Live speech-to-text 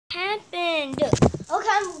happened? Okay,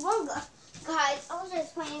 I'm wrong, guys. I was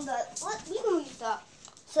just playing, but we can restart.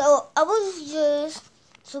 So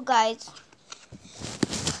guys,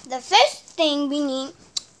 the first thing we need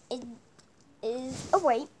is a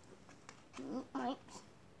wipe.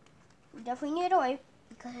 We definitely need a wipe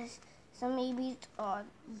because some babies are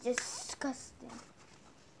disgusting.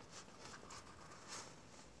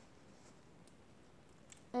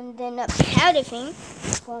 And then a powder thing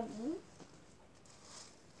for me.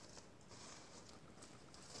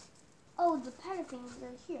 Oh, the powder thing is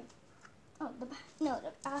right here. Oh,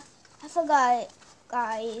 I forgot,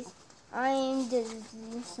 guys. I am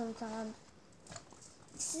dizzy sometimes.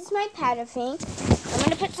 This is my powder thing. I'm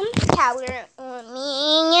gonna put some powder on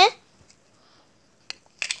me.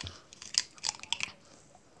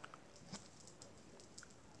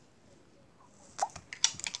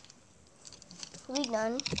 We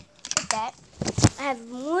done with that. I have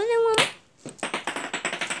more than one.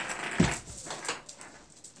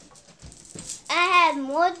 I have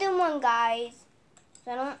more than one, guys.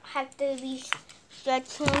 So I don't have to be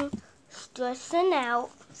stressing out.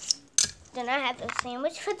 Then I have a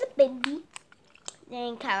sandwich for the baby.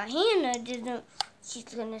 Then Hannah she's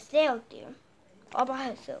gonna stay out there all by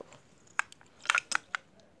herself.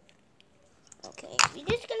 Okay, we're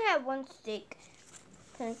just gonna have one stick.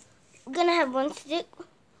 Okay. We're gonna have one stick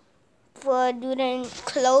for doing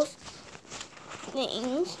close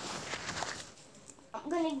things. I'm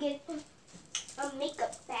gonna get a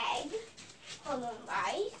makeup bag. Hold on,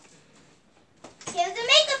 guys. Here's the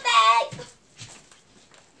makeup bag.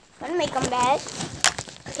 One makeup bag.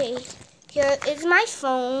 Okay, here is my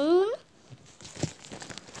phone.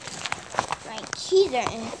 My keys are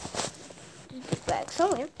in this bag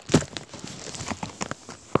somewhere.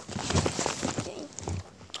 Okay.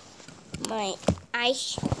 My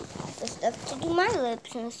eyes, the stuff to do my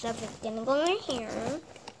lips and stuff is gonna go in here.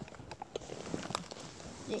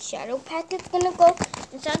 The shadow pack is gonna go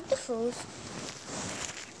inside the food.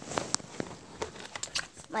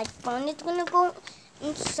 My phone is gonna go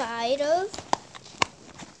inside of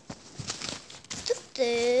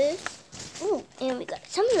this. Ooh, and we got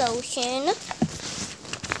some lotion.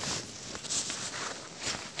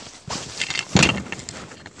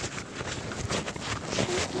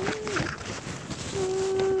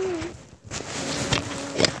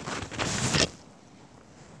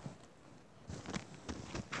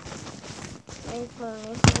 My phone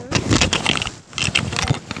is here.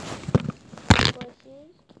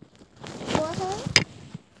 Water.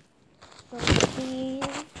 Some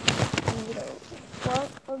cheese. And a lot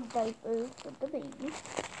of diapers for the baby.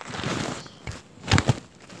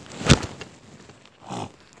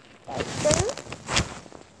 Diapers.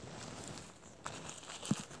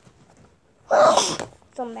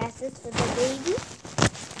 Some masses for the baby.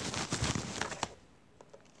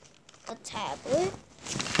 A tablet.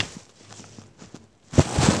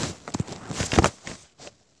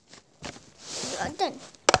 We are done.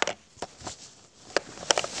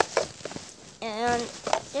 And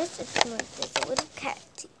this is a little cat.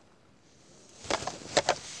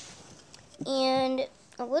 And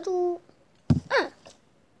a little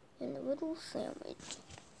sandwich.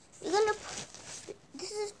 We're gonna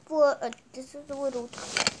this is a little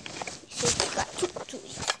toy. So we got two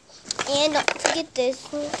toys. And don't forget this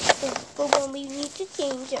for when we need to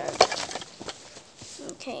change her.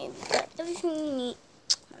 Okay, we got everything we need.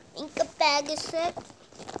 My makeup bag is set.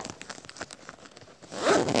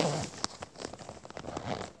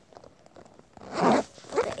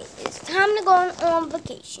 Okay, it's time to go on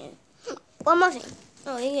vacation. One more thing.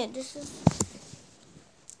 Oh yeah, this is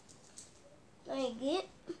okay,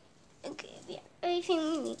 we have everything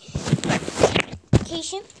we need.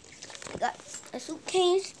 Vacation. We got a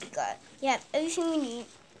suitcase. We have everything we need.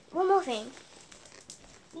 One more thing.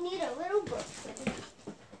 We need a little book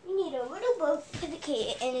for the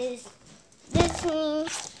kid, and it's Disney.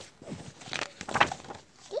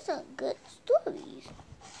 These are good stories.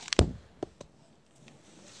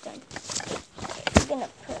 Done. Okay, we're gonna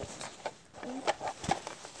put.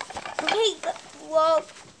 Okay, well,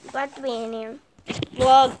 you got the band here.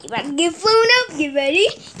 Well, you about to get flown up. Get ready?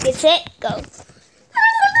 Get set, go.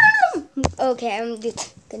 Okay, I'm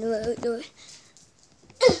just gonna do it.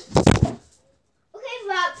 Okay,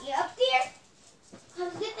 Rob, you up there?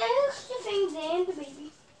 Let's get the extra things and the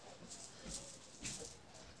baby.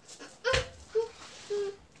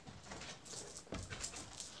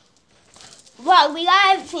 Wow, we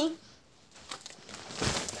got everything.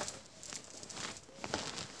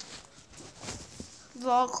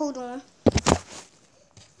 Vlog, hold on.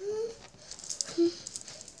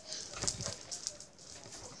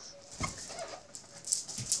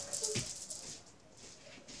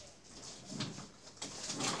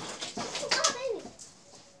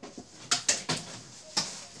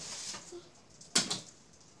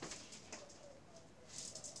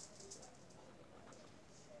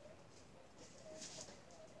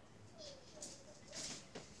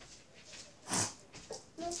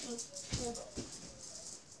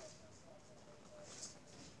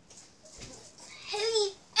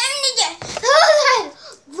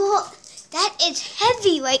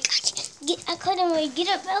 Anyway, get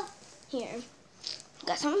up out here.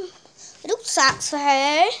 Got some little socks for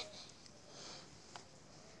her.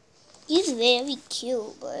 He's very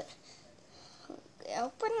cute, but okay, I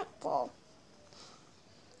hope I don't fall.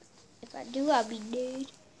 If I do, I'll be dead.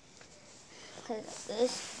 Because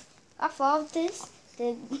if I fall with this,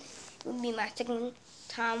 then it would be my second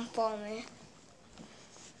time falling.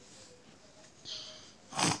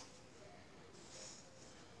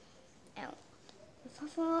 Ow. If I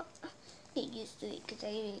fall, get used to it because I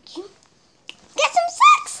really cute. Got some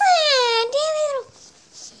socks on! Damn it!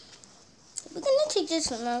 We're gonna take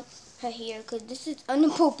this one out her hair because this is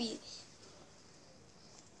inappropriate.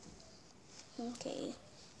 Okay.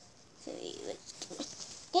 So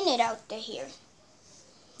let's get it out the hair.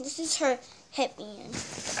 This is her headband.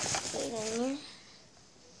 Put it in here.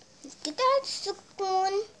 Let's get that stuck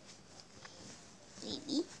on.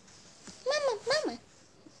 Baby. Mama.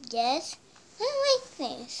 Yes, I like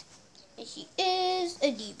this. And she is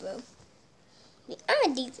a diva.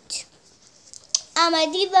 I'm a diva too. I'm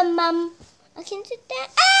a diva, Mom. I can sit there.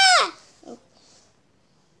 Ah! Oh.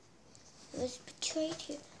 It was betrayed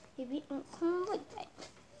here. Maybe I'll come right back.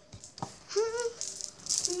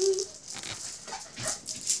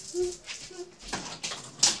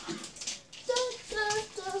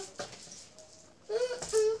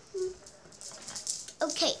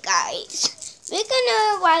 Okay, guys. We're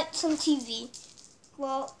gonna watch some TV.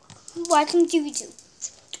 Well, watch some TV too.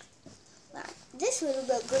 Wow, this will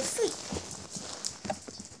be a good sleep.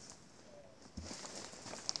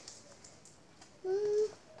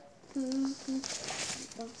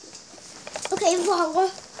 Okay, hold on.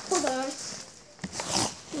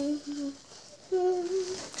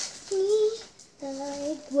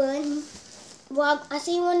 Like one. Well, I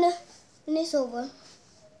see you when it's over.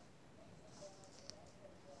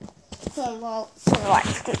 Well,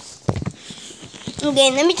 watch this.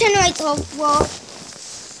 Okay, let me turn the lights off. Well,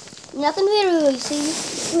 you're not gonna be able to really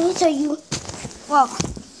see. Let me tell you. Well,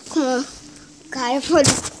 come on. Gotta put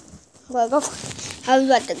it. Well, I was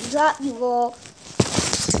about to drop you all.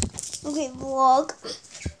 Okay, vlog.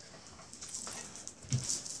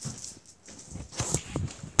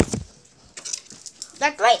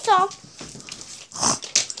 That's right, so.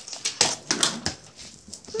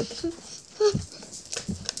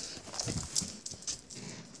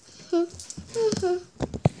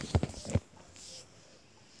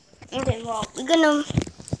 Okay, well, we're gonna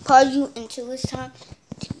pause you until it's time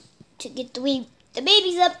to get the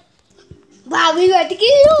babies up. Wow, we got to get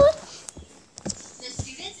it on.